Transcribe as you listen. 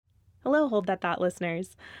Hello, Hold That Thought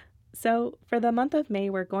listeners. So, for the month of May,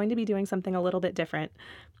 we're going to be doing something a little bit different.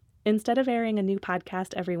 Instead of airing a new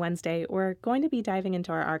podcast every Wednesday, we're going to be diving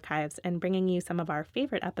into our archives and bringing you some of our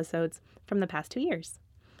favorite episodes from the past 2 years.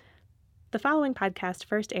 The following podcast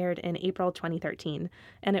first aired in April 2013,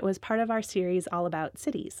 and it was part of our series all about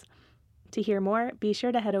cities. To hear more, be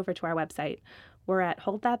sure to head over to our website. We're at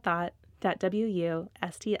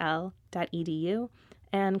holdthattthought.wustl.edu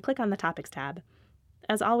and click on the Topics tab.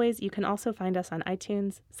 As always, you can also find us on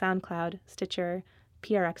iTunes, SoundCloud, Stitcher,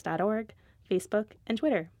 prx.org, Facebook, and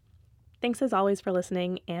Twitter. Thanks as always for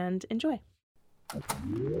listening, and enjoy.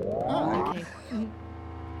 Oh, okay.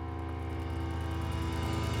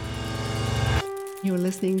 You're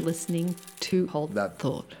listening to Hold That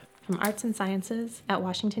Thought. From Arts and Sciences at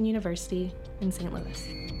Washington University in St. Louis.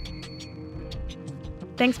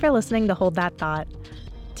 Thanks for listening to Hold That Thought.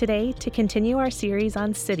 Today, to continue our series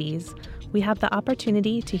on cities, we have the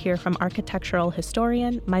opportunity to hear from architectural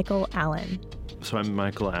historian Michael Allen. So I'm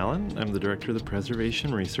Michael Allen. I'm the director of the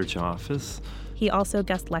Preservation Research Office. He also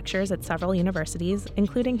guest lectures at several universities,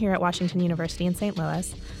 including here at Washington University in St.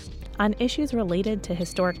 Louis, on issues related to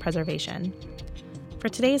historic preservation. For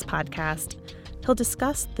today's podcast, he'll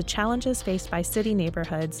discuss the challenges faced by city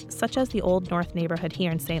neighborhoods, such as the Old North neighborhood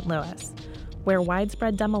here in St. Louis, where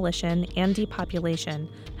widespread demolition and depopulation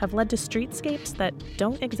have led to streetscapes that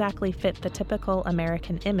don't exactly fit the typical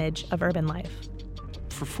American image of urban life.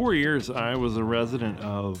 For 4 years, I was a resident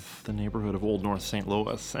of the neighborhood of Old North St.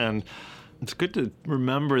 Louis, and it's good to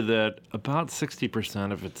remember that about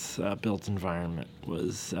 60% of its built environment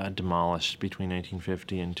was demolished between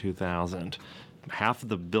 1950 and 2000. Half of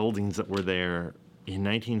the buildings that were there in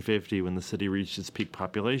 1950, when the city reached its peak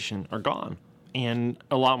population, are gone. And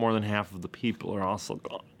a lot more than half of the people are also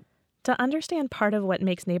gone. To understand part of what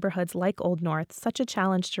makes neighborhoods like Old North such a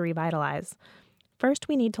challenge to revitalize, first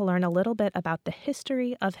we need to learn a little bit about the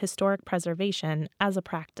history of historic preservation as a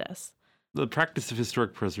practice. The practice of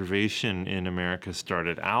historic preservation in America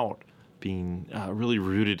started out being really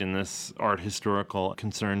rooted in this art historical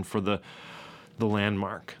concern for the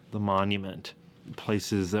landmark, the monument.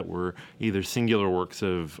 Places that were either singular works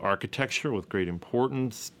of architecture with great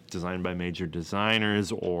importance, designed by major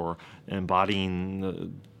designers, or embodying the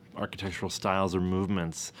architectural styles or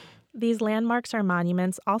movements. These landmarks or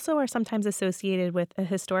monuments also are sometimes associated with a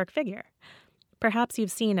historic figure. Perhaps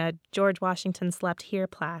you've seen a George Washington slept here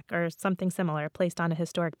plaque or something similar placed on a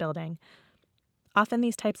historic building. Often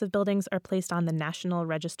these types of buildings are placed on the National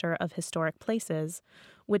Register of Historic Places,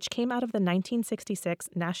 which came out of the 1966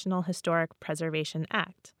 National Historic Preservation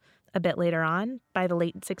Act. A bit later on, by the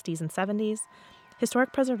late 60s and 70s,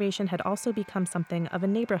 historic preservation had also become something of a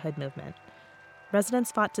neighborhood movement.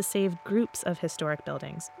 Residents fought to save groups of historic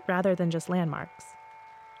buildings rather than just landmarks.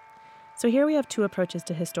 So here we have two approaches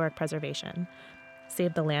to historic preservation: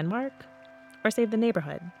 save the landmark or save the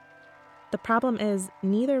neighborhood. The problem is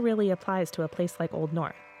neither really applies to a place like Old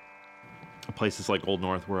North. Places like Old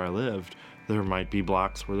North, where I lived, there might be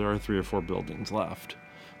blocks where there are 3 or 4 buildings left.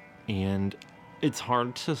 And it's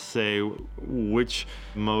hard to say which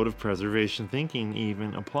mode of preservation thinking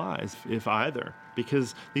even applies, if either,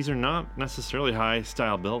 because these are not necessarily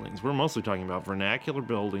high-style buildings. We're mostly talking about vernacular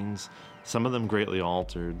buildings, some of them greatly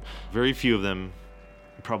altered, very few of them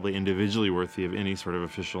probably individually worthy of any sort of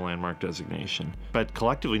official landmark designation, but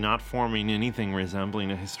collectively not forming anything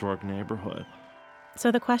resembling a historic neighborhood.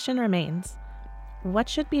 So the question remains, what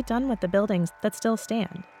should be done with the buildings that still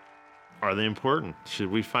stand? Are they important?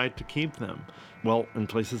 Should we fight to keep them? Well, in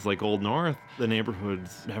places like Old North, the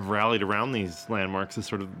neighborhoods have rallied around these landmarks as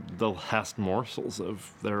sort of the last morsels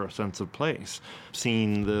of their sense of place,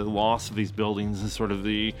 seeing the loss of these buildings as sort of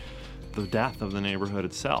the death of the neighborhood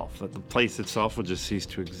itself, that the place itself would just cease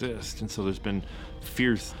to exist. And so there's been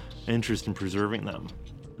fierce interest in preserving them.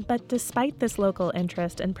 But despite this local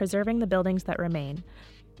interest in preserving the buildings that remain,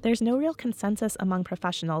 there's no real consensus among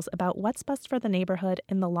professionals about what's best for the neighborhood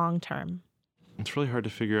in the long term. It's really hard to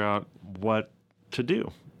figure out what to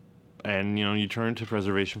do. And, you turn to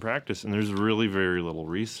preservation practice, and there's really very little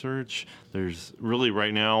research. There's really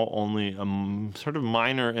right now only a sort of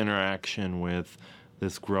minor interaction with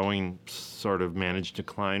this growing sort of managed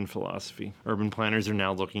decline philosophy. Urban planners are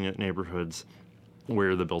now looking at neighborhoods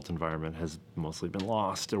where the built environment has mostly been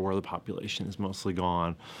lost or where the population is mostly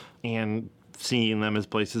gone, and seeing them as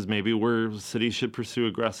places maybe where cities should pursue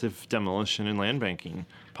aggressive demolition and land banking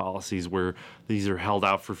policies, where these are held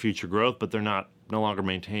out for future growth, but they're no longer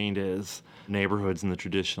maintained as neighborhoods in the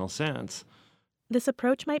traditional sense. This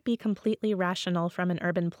approach might be completely rational from an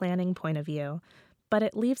urban planning point of view, but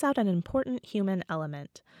it leaves out an important human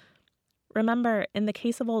element. Remember, in the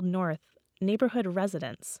case of Old North, neighborhood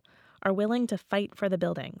residents are willing to fight for the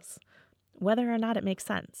buildings, whether or not it makes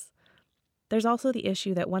sense. There's also the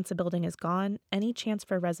issue that once a building is gone, any chance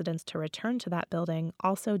for residents to return to that building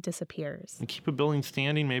also disappears. You keep a building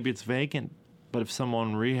standing, maybe it's vacant, but if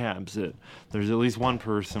someone rehabs it, there's at least one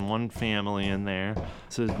person, one family in there.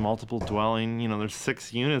 So there's multiple dwelling, there's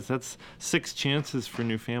 6 units. That's 6 chances for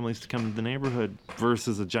new families to come to the neighborhood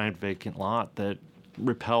versus a giant vacant lot that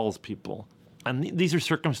repels people. And these are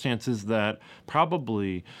circumstances that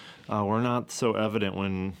probably were not so evident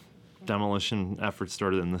when demolition efforts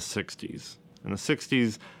started in the 60s. In the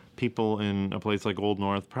 60s, people in a place like Old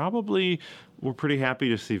North probably were pretty happy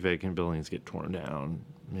to see vacant buildings get torn down.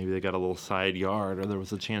 Maybe they got a little side yard, or there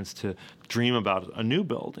was a chance to dream about a new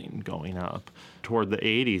building going up. Toward the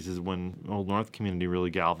 80s is when Old North community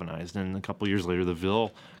really galvanized, and a couple years later the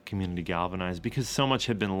Ville community galvanized, because so much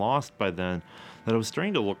had been lost by then that it was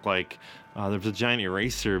starting to look like there was a giant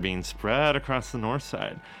eraser being spread across the north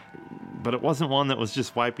side. But it wasn't one that was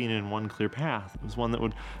just wiping in one clear path. It was one that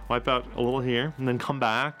would wipe out a little here and then come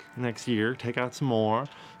back next year, take out some more,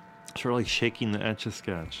 sort of like shaking the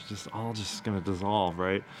Etch-a-Sketch, just going to dissolve,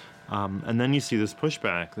 right? And then you see this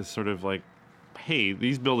pushback, this sort of like, hey,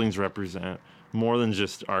 these buildings represent more than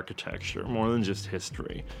just architecture, more than just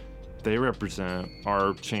history. They represent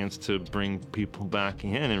our chance to bring people back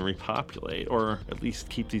in and repopulate, or at least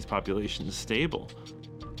keep these populations stable.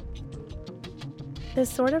 This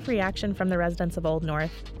sort of reaction from the residents of Old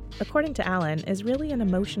North, according to Allen, is really an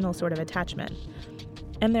emotional sort of attachment.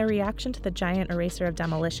 And their reaction to the giant eraser of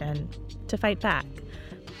demolition, to fight back,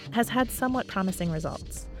 has had somewhat promising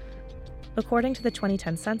results. According to the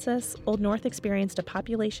 2010 census, Old North experienced a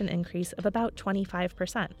population increase of about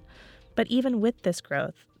 25%. But even with this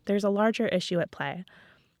growth, there's a larger issue at play.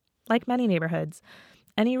 Like many neighborhoods,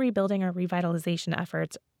 any rebuilding or revitalization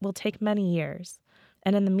efforts will take many years.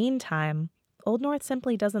 And in the meantime, Old North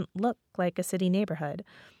simply doesn't look like a city neighborhood,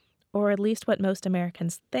 or at least what most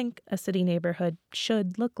Americans think a city neighborhood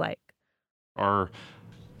should look like. Our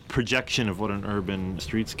projection of what an urban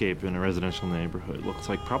streetscape in a residential neighborhood looks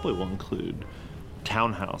like probably will include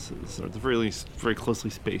townhouses, or at the very least, very closely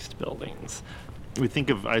spaced buildings. We think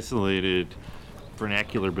of isolated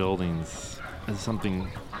vernacular buildings as something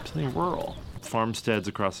rural, farmsteads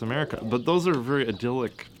across America. But those are very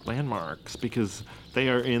idyllic landmarks because they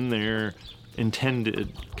are in their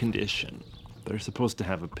intended condition. They're supposed to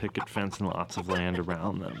have a picket fence and lots of land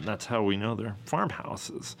around them. That's how we know they're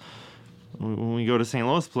farmhouses. When we go to St.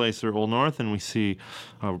 Louis Place or Old North and we see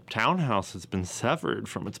a townhouse that's been severed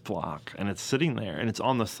from its block and it's sitting there and it's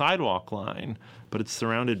on the sidewalk line, but it's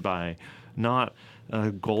surrounded by not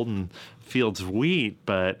golden fields of wheat,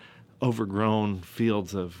 but overgrown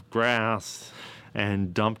fields of grass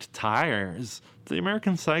and dumped tires. The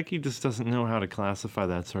American psyche just doesn't know how to classify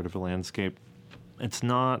that sort of a landscape. It's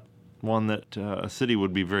not one that a city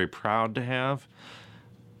would be very proud to have.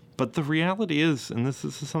 But the reality is, and this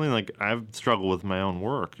is something like I've struggled with my own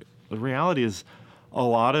work, the reality is a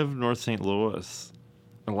lot of North St. Louis,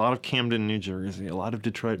 a lot of Camden, New Jersey, a lot of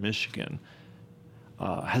Detroit, Michigan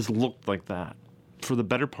has looked like that for the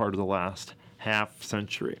better part of the last half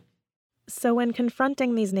century. So when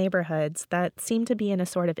confronting these neighborhoods that seem to be in a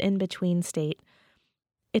sort of in-between state,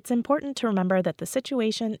 it's important to remember that the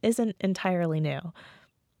situation isn't entirely new.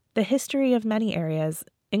 The history of many areas,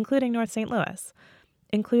 including North St. Louis,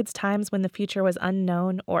 includes times when the future was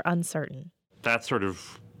unknown or uncertain. That sort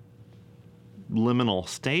of liminal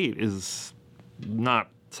state is not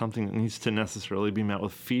something that needs to necessarily be met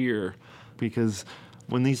with fear, because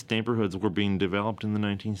when these neighborhoods were being developed in the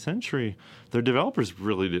 19th century, their developers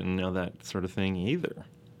really didn't know that sort of thing either.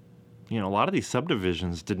 A lot of these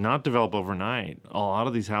subdivisions did not develop overnight. A lot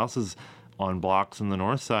of these houses on blocks in the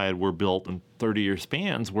north side were built in 30-year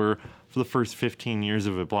spans, where for the first 15 years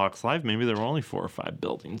of a block's life, maybe there were only 4 or 5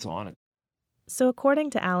 buildings on it. So according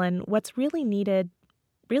to Allen, what's really needed,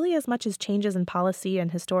 really as much as changes in policy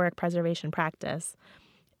and historic preservation practice,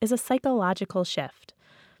 is a psychological shift.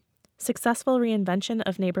 Successful reinvention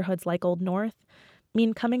of neighborhoods like Old North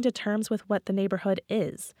mean coming to terms with what the neighborhood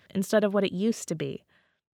is instead of what it used to be.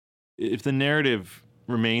 If the narrative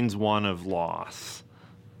remains one of loss,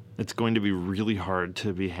 it's going to be really hard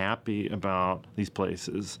to be happy about these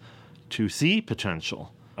places, to see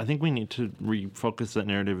potential. I think we need to refocus that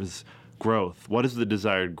narrative as growth. What is the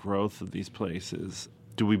desired growth of these places?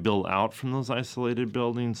 Do we build out from those isolated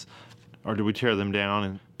buildings, or do we tear them down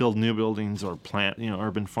and build new buildings or plant,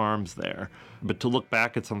 urban farms there? But to look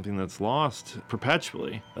back at something that's lost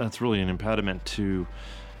perpetually, that's really an impediment to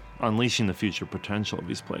unleashing the future potential of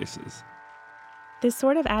these places. This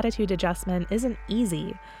sort of attitude adjustment isn't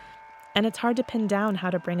easy. and it's hard to pin down how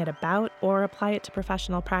to bring it about or apply it to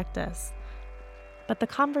professional practice. But the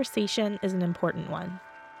conversation is an important one.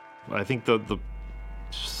 I think the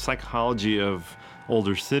psychology of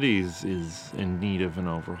older cities is in need of an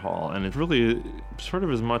overhaul, and it really sort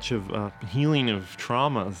of as much of a healing of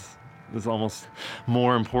traumas is almost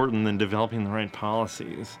more important than developing the right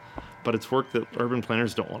policies. But it's work that urban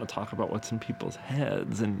planners don't want to talk about what's in people's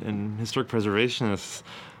heads, and historic preservationists,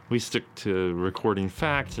 we stick to recording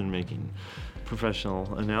facts and making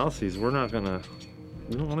professional analyses. We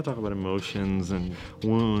don't want to talk about emotions and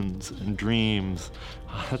wounds and dreams.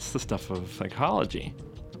 That's the stuff of psychology.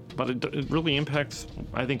 But it really impacts,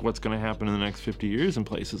 I think, what's going to happen in the next 50 years in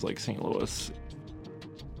places like St. Louis.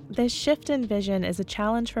 This shift in vision is a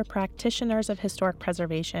challenge for practitioners of historic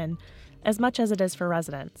preservation as much as it is for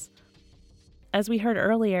residents. As we heard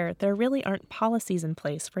earlier, there really aren't policies in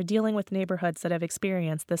place for dealing with neighborhoods that have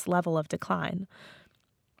experienced this level of decline.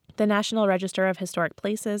 The National Register of Historic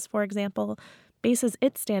Places, for example, bases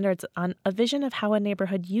its standards on a vision of how a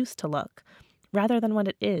neighborhood used to look, rather than what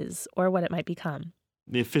it is or what it might become.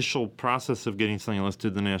 The official process of getting something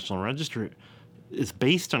listed in the National Register is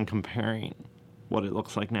based on comparing what it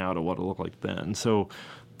looks like now to what it looked like then. So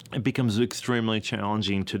it becomes extremely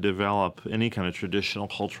challenging to develop any kind of traditional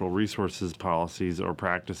cultural resources policies or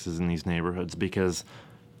practices in these neighborhoods, because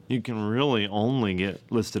you can really only get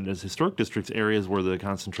listed as historic districts areas where the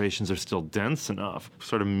concentrations are still dense enough to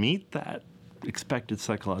sort of meet that expected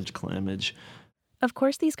psychological image. Of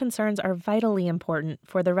course, these concerns are vitally important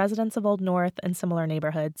for the residents of Old North and similar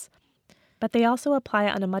neighborhoods, but they also apply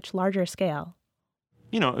on a much larger scale.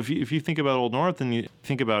 You know, if you think about Old North and you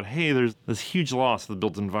think about, hey, there's this huge loss of the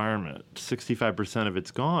built environment, 65% of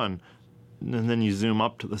it's gone, and then you zoom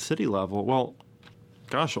up to the city level, well,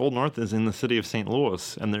 gosh, Old North is in the city of St.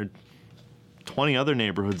 Louis, and there are 20 other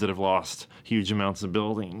neighborhoods that have lost huge amounts of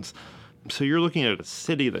buildings. So you're looking at a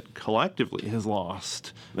city that collectively has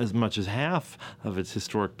lost as much as half of its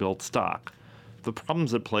historic built stock. The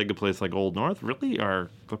problems that plague a place like Old North really are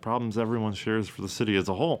the problems everyone shares for the city as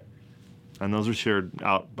a whole. And those are shared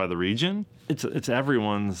out by the region. It's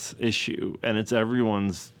everyone's issue, and it's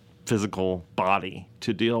everyone's physical body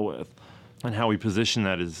to deal with. And how we position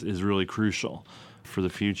that is really crucial for the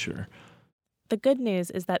future. The good news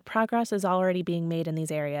is that progress is already being made in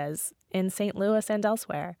these areas, in St. Louis and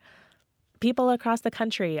elsewhere. People across the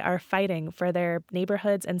country are fighting for their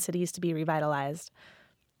neighborhoods and cities to be revitalized.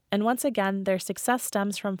 And once again, their success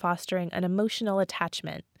stems from fostering an emotional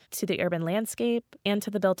attachment to the urban landscape and to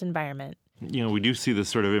the built environment. You know, we do see this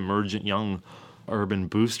sort of emergent young urban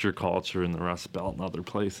booster culture in the Rust Belt and other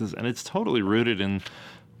places, and it's totally rooted in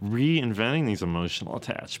reinventing these emotional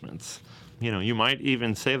attachments. You know, you might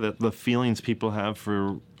even say that the feelings people have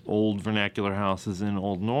for old vernacular houses in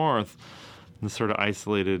Old North, the sort of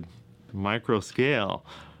isolated micro scale,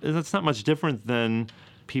 that's not much different than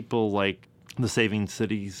people like the Saving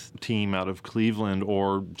Cities team out of Cleveland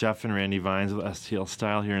or Jeff and Randy Vines with STL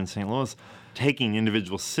Style here in St. Louis, taking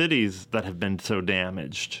individual cities that have been so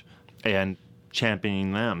damaged and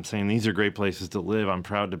championing them, saying these are great places to live. I'm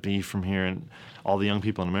proud to be from here, and all the young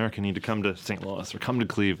people in America need to come to St. Louis or come to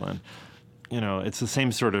Cleveland. You know, it's the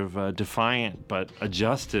same sort of defiant but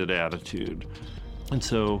adjusted attitude. And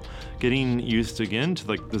so getting used again to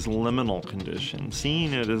like this liminal condition,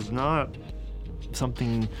 seeing it as not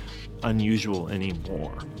something unusual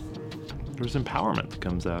anymore. There's empowerment that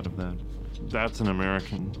comes out of that. That's an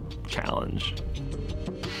American challenge.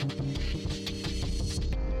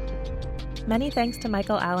 Many thanks to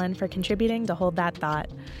Michael Allen for contributing to Hold That Thought.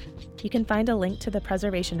 You can find a link to the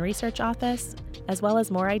Preservation Research Office, as well as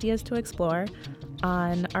more ideas to explore,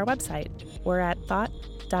 on our website. We're at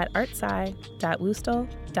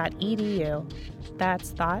thought.artsci.wustl.edu.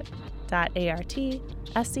 That's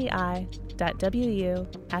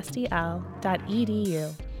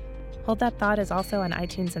thought.artsci.wustl.edu. Hold That Thought is also on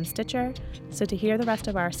iTunes and Stitcher, so to hear the rest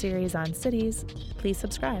of our series on cities, please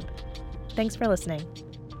subscribe. Thanks for listening.